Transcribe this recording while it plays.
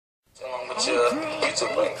your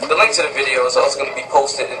YouTube link. The link to the video is also going to be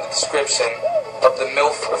posted in the description of the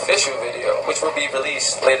Milf official video, which will be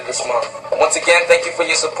released later this month. Once again, thank you for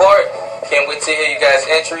your support. Can't wait to hear you guys'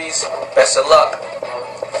 entries. Best of luck.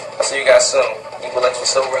 I'll see you guys soon. You will let you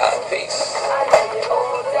so ride. Peace.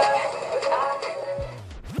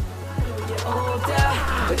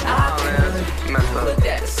 Put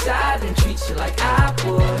that aside and treat you like I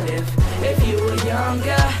would if you were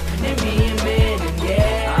younger than me and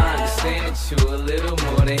yeah. I understand that you a little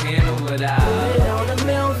more to handle without. Put it on the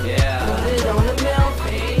milk, yeah. Put it on the milk.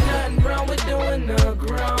 Ain't nothing wrong with doing the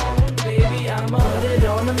grown, baby. I'ma put it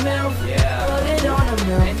on the milk, yeah. Put it on the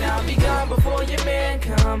milk, and I'll be gone before your man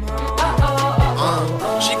come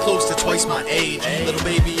home. She close to twice my age, little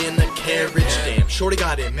baby in the carriage. Damn, shorty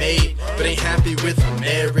got it made, but ain't happy with her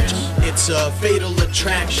marriage. It's a fatal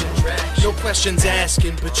attraction, no questions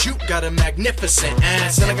asking, but you got a magnificent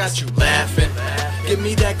ass, and I got you laughing. Give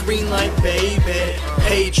me that green light, baby.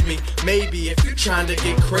 Page me, maybe if you're trying to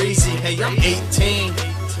get crazy. Hey, I'm 18.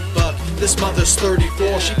 But this mother's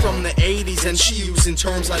 34, she from the 80s and she using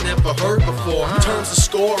terms I never heard before. In terms of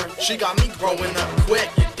scoring, she got me growing up quick.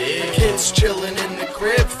 Kids chilling in the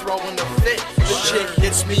crib, throwing a fit. The chick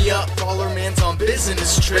hits me up, all her man's on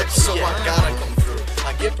business trips, so I gotta come through.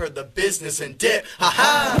 I give her the business and dip,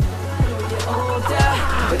 haha. Older,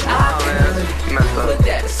 but I could put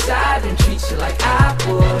that aside and treat you like I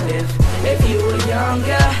would if you were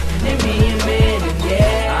younger than me and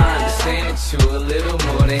yeah. I understand that you a little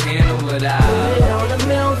more to handle without. Put it on the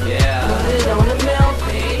milk, yeah. Put it on the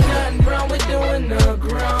milk. Ain't nothing wrong with doing the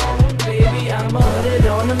grown, baby. I'ma put it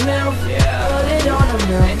on the milk, yeah. Put it on the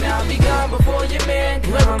milk, and I'll be gone before your man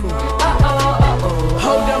come home.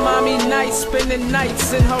 Hold her mommy nice, spending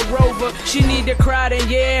nights in her Rover. She need to cry, then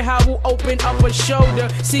yeah, I will open up her shoulder.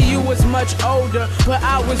 See, you was much older, but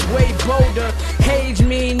I was way bolder. Age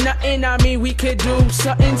mean nothing, I mean we could do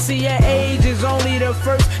something. See, your age is only the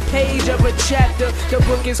first page of a chapter. The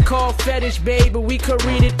book is called Fetish, babe, but we could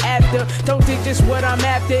read it after. Don't think this what I'm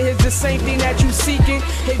after is the same thing that you seeking.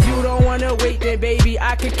 If you don't wanna wait, then baby,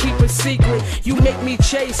 I could keep a secret. You make me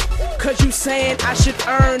chase, cause you saying I should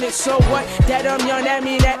earn it. So what? That I'm young, that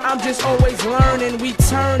mean that I'm just always learning. We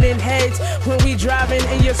turning heads when we driving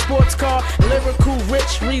in your sports car. Lyrical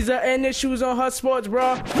rich, Reza initials on her sports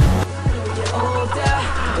bra. Older,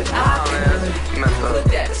 but I could put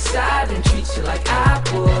that aside and treat you like I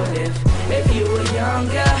would if you were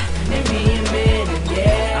younger than me and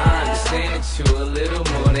yeah. I understand that you a little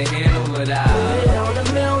more to handle without. Put it on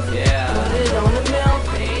the milk, yeah. Put it on the milk.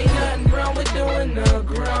 Ain't nothing wrong with doing the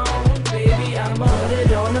grown, baby. I'ma put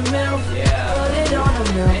it on the milk, yeah. Put it on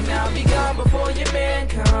the milk, and I'll be gone before your man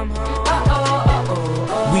come home.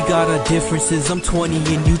 We got our differences, I'm 20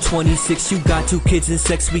 and you 26. You got 2 kids and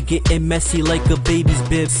sex, we getting messy like a baby's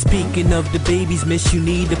bib. Speaking of the babies, miss, you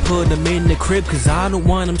need to put them in the crib, cause I don't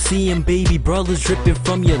want them seeing baby brothers dripping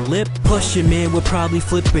from your lip. Plus your man would probably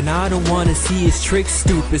flip and I don't wanna see his tricks.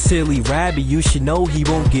 Stupid silly rabbit, you should know he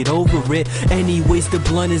won't get over it. Anyways, the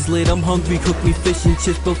blunt is lit, I'm hungry, cook me fish and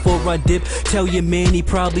chips before I dip. Tell your man he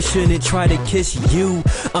probably shouldn't try to kiss you,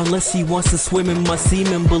 unless he wants to swim in my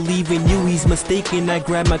semen. Believe in you, he's mistaken. I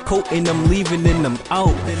grab my coat and I'm leaving and I'm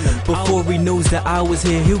out. Before he knows that I was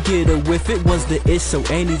here, he'll get a whiff. It was the ish, so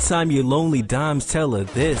anytime you're lonely, dimes, tell her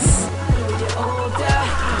this. You're older,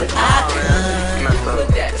 but I could put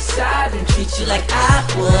that aside and treat you like I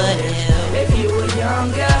would if you were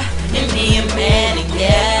younger than me and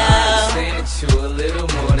yeah. I understand that you a little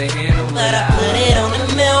more to handle, but I put it on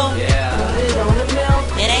the milk, yeah. Put it on the milk.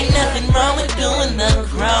 It ain't nothing wrong with doing the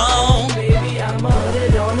grown, baby. I'ma put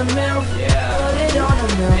it on the milk, yeah. Put it on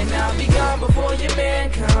the milk, and I'll be gone before your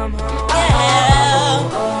man come home. Yeah,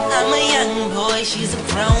 I'm a young boy, she's a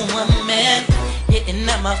grown woman. Hitting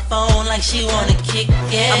up my phone like she wanna kick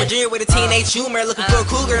it. I'm a junior with a teenage humor, looking for a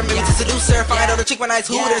cougar, maybe to seduce her. Find out the chick when I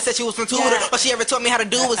told her, said she was from Tudor. All she ever taught me how to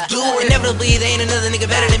do was do her. Inevitably, there ain't another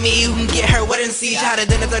nigga better than me. You can get her wet and see hotter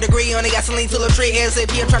than a 3rd degree. Only gasoline till her tray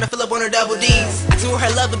ASAP. I'm trying to fill up on her double D's. I told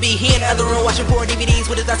her love would be here in the other room watching porn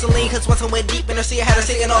DVDs with his gasoline. Cause once I went deep in her sea, I had her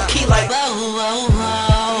singing all key like whoa, whoa,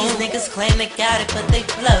 whoa. These niggas claim they got it, but they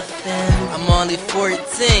bluffing. I'm only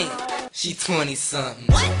 14. She 20-something.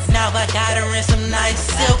 Now I got her in some nice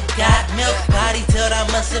silk, got milk body tilt. I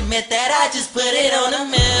must admit that I just put it on the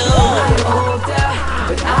milk. I'm older,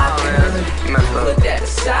 but I could put that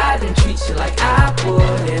aside and treat you like I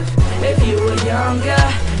would if you were younger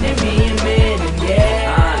than me and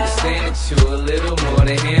yeah. I understand that you a little more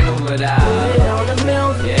to handle without. Put it on the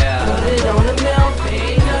milk, yeah. Put it on the milk.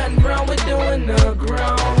 Ain't nothing wrong with doing the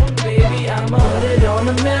grown, baby. I'ma put it on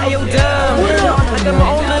the milk. Hey yo, Dom, what up? I got my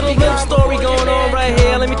own little milk story going on right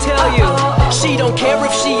here, let me tell you.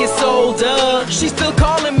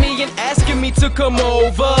 to come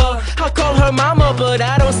over. I call her mama, but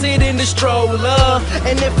I don't sit in the stroller.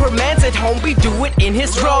 And if her man's at home, we do it in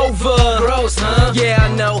his Rover. Gross, huh? Yeah,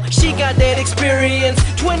 I know, she got that experience.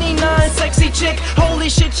 29, sexy chick, holy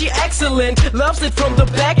shit, she excellent. Loves it from the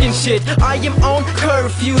back and shit. I am on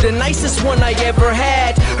curfew, the nicest one I ever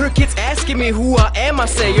had. Her kids asking me who I am, I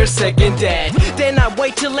say your second dad. Then I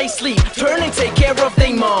wait till they sleep, turn and take care of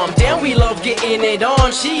they mom. Damn, we love getting it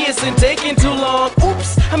on, she isn't taking too long.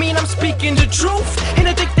 Oops, I'm speaking the truth. And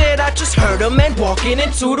I think that I just heard a man walking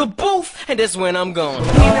into the booth. And that's when I'm gone.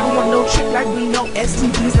 He don't want no chick like me, no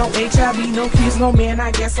STDs, no HIV, no kids, no man,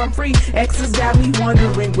 I guess I'm free. Exes got me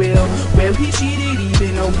wondering, well, he cheated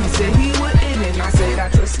even though he said he wouldn't. And I said I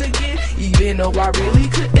trust again, even though I really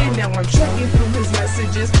couldn't. Now I'm checking through his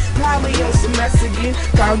messages, probably on some mess again.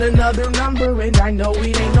 Found another number and I know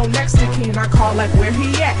it ain't no next to kin. I call like, where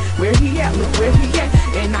he at, look where he at.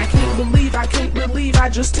 And I can't believe, I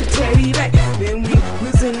just took Teddy back. Then we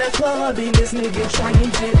was in the club and this nigga trying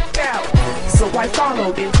to get out. So I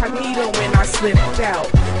followed incognito when I slipped out.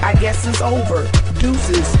 I guess it's over,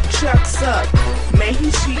 deuces, chucks up. Man,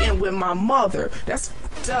 he's cheating with my mother, that's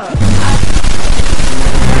fucked up.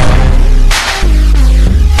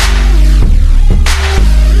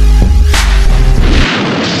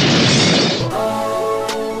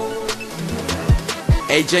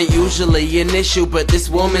 Age ain't usually an issue, but this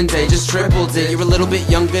woman's age just tripled it. You're a little bit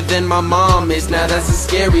younger than my mom is, now that's a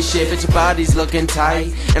scary shit. But your body's looking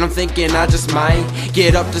tight, and I'm thinking I just might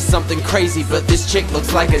get up to something crazy, but this chick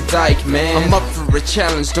looks like a dyke, man. I'm up for a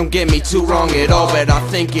challenge, don't get me too wrong at all, but I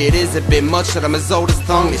think it is a bit much that I'm as old as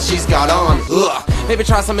thong that she's got on. Ugh. Maybe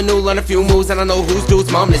try something new, learn a few moves, and I know whose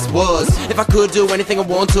dude's mom this was. If I could do anything I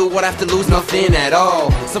want to, I'd have to lose nothing at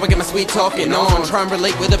all. So I get my sweet talking on, try and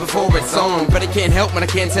relate with her before it's on. But I can't help when I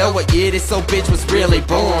can't tell what year this old bitch was really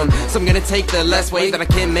born. So I'm gonna take the last way that I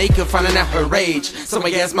can make her, finding out her age. So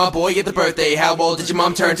I asked my boy at the birthday, how old did your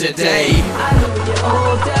mom turn today? I know you're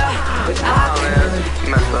older, but I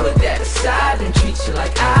could put that aside and treat you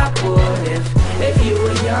like I would if you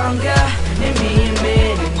were younger than me and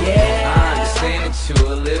me, yeah. I understand that you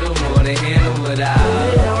a little more to handle what I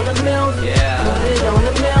put it on the milk, yeah. Put it on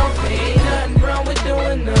the milk, ain't nothing wrong with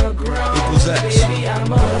doing the grown. Baby,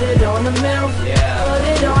 I'ma put it on the milk, yeah. Put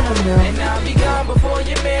it on the milk, and I'll be gone before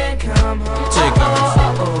your man come home. Take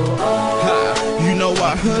you know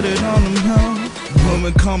I heard it on them, huh?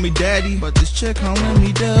 Women call me daddy, but this chick calling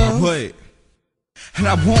me dad. Wait. And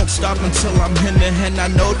I won't stop until I'm in the hand. I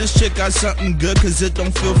know this chick got something good, cause it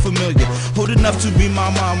don't feel familiar. Old enough to be my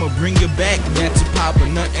mama, bring it back to Papa.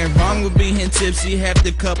 Nothing wrong with being tipsy, half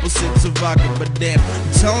the couple sips of vodka. But damn,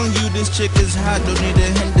 I'm telling you this chick is hot, don't need a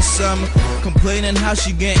hint of summer. Complaining how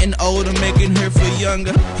she getting older, making her feel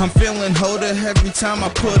younger. I'm feeling older every time I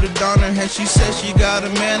put it on her. And she said she got a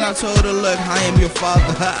man, I told her, look, I am your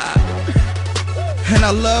father. And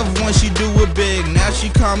I love when she do it big. Now she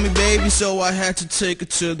call me baby, so I had to take her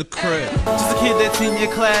to the crib. Just a kid that's in your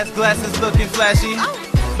class, glasses looking flashy.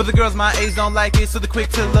 But the girls my age don't like it, so they're quick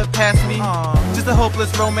to look past me. Just a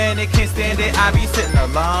hopeless romantic, can't stand it, I be sitting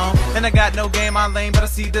alone. And I got no game on lane, but I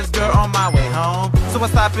see this girl on my way home. So I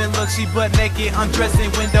stop and look, she butt naked, undressing,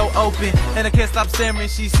 window open. And I can't stop staring,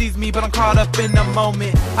 she sees me, but I'm caught up in the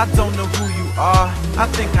moment. I don't know who you are, I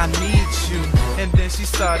think I need you. And then she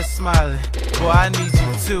started smiling, boy I need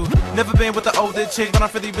you too. Never been with the older chick, but I'm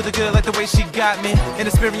really good like the way she got me.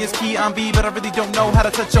 Inexperienced key on B, but I really don't know how to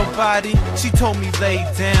touch your body. She told me lay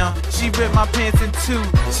down, she ripped my pants in two.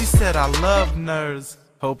 She said I love nerves,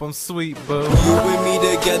 hope I'm sweet, boo. You and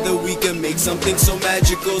me together, we can make something so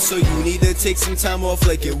magical. So you need to take some time off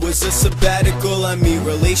like it was a sabbatical. I mean,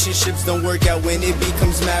 relationships don't work out when it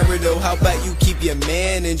becomes marital. How about you keep your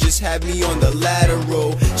man and just have me on the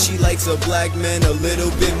lateral? She likes a black man, a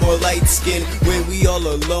little bit more light skin. When we all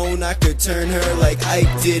alone, I could turn her like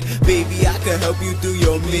Ike did. Baby, I could help you through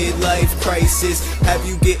your midlife crisis. Have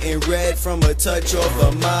you getting red from a touch off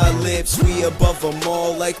of my lips? We above them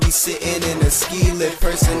all like we sitting in a ski lift.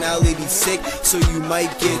 Personality sick, so you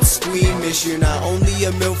might get squeamish. You're not only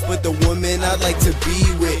a MILF, but the woman I'd like to be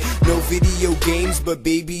with. No video games, but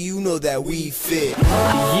baby, you know that we fit.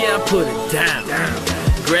 Yeah, I put it down.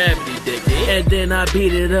 Gravity dick, and then I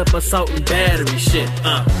beat it up, assault and battery shit.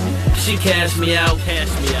 She cashed me out, red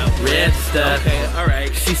stuff. Okay,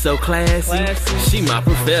 alright. She so classy, she my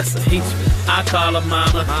professor. I call her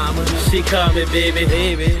mama, she call me baby,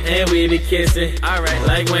 and we be kissing. Alright,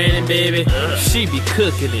 like Wayne and baby. She be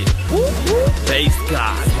cooking it, face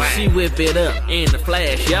God. She whip it up in the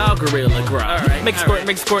flash, y'all gorilla grow. Alright, make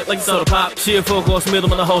it squirt like soda pop. She a full course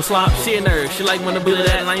middle on the whole slop. She a nerd, she like when the bullet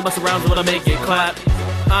that and I ain't bust around when I make it clap.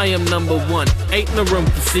 I am #1, ain't no room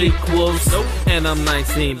for sequels. And I'm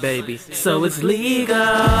 19, baby, so it's legal.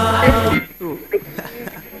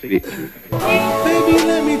 Baby,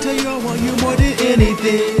 let me tell you, I want you more than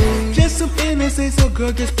anything. Just some innocence, so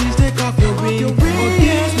girl, just please take off your ring.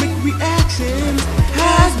 Orgasmic reactions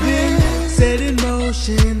has been set in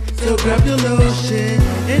motion, so grab your lotion.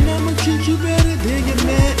 And I'ma treat you better than your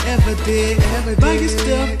man ever did. Buy your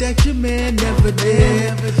stuff that your man never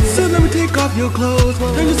did. So let me take off your clothes,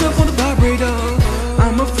 turn yourself on the vibrator.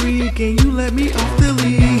 I'm a freak and you let me off the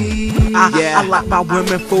lead. I like my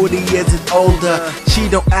women 40 years and older. She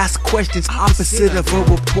don't ask questions, opposite of a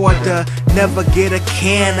reporter. Never get a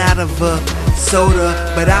can out of a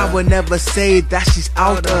soda, but I would never say that she's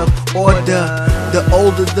out of order. The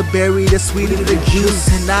older the berry, the sweeter the juice.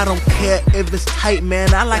 And I don't care if it's tight,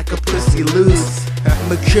 man, I like a pussy loose.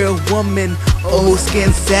 Mature woman, old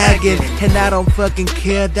skin sagging, and I don't fucking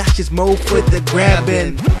care, that's just more for the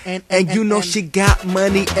grabbing. And you know she got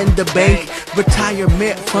money in the bank,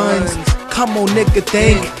 retirement funds. Come on, nigga,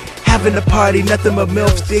 think. Having a party, nothing but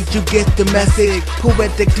Milf. Did you get the message?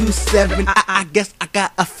 Poetic 27, I guess I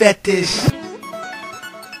got a fetish.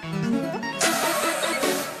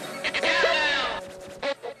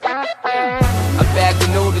 I bagged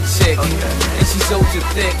an older chick, and she's ultra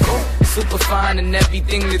thick, super fine, and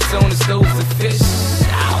everything that's on the stove's a fish.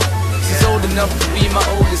 She's old enough to be my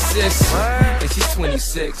older sis, and she's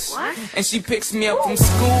 26. And she picks me up from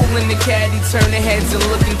school in the caddy, turning heads and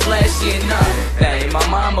looking flashy enough. That ain't my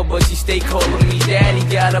mama, but she stay calling me daddy.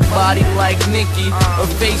 Got a body like Nicki, a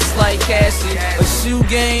face like Cassie, a shoe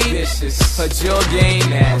game vicious, her jaw game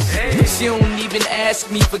nasty. She don't even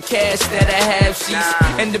ask me for cash that I have.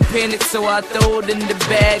 She's independent, so I throw it in the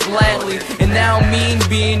bag gladly. And I don't mean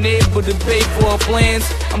being able to pay for her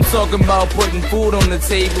plans. I'm talking about putting food on the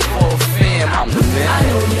table for a fam. I'm the man. I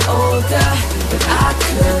know you're older, but I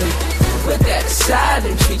could put that aside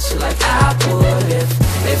and treat you like I would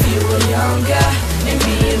if you were younger and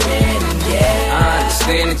be a man. Yeah, I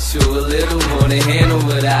understand that you're a little more to handle,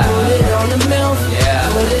 but I put it on the milk. Yeah,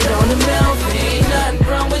 put it on the milk. Ain't nothing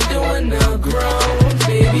wrong with doing the grown,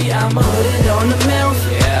 baby. I'ma put it on the milk.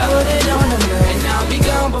 Yeah, put it on the milk, and I'll be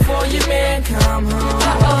gone before your man come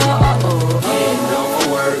home. Getting off for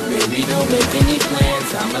work, baby, don't make any plans.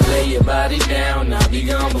 I'ma lay your body down, I'll be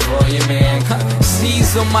gone before your man comes.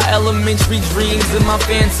 Seas on my elementary dreams and my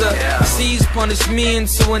Fanta. Seas punish me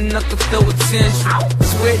into an knuckle throw attention.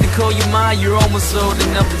 Swear to call you mine, you're almost old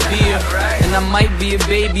enough to be her. And I might be a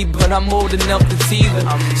baby, but I'm old enough to tease her.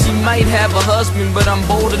 She might have a husband, but I'm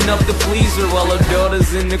bold enough to please her. While her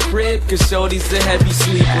daughter's in the crib, cause shorty's a heavy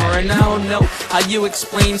sleeper. And I don't know how you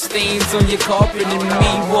explain stains on your carpet and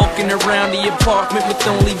me walking around the apartment with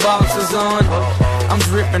only boxers on. I'm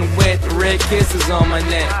dripping wet, red kisses on my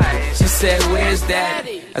neck. She said, where's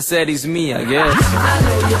daddy? I said, he's me, I guess. I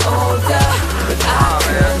know you're older, but I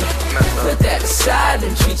could put that aside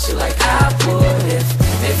and treat you like I would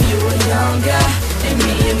if you were younger and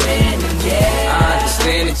me a man. Yeah, I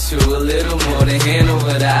understand that you're a little more to handle,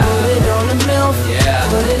 but I put it on the milk. Yeah,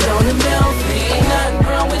 put it on the milk. Ain't nothing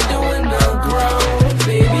wrong with doing the grown,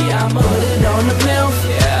 baby. I'ma put it on the milk.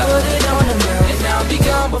 Yeah, put it on the milk, and I'll be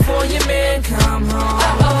gone before your man come home.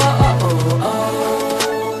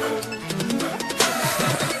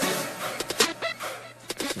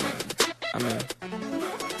 I mean,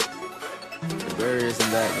 the barrier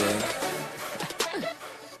isn't that big.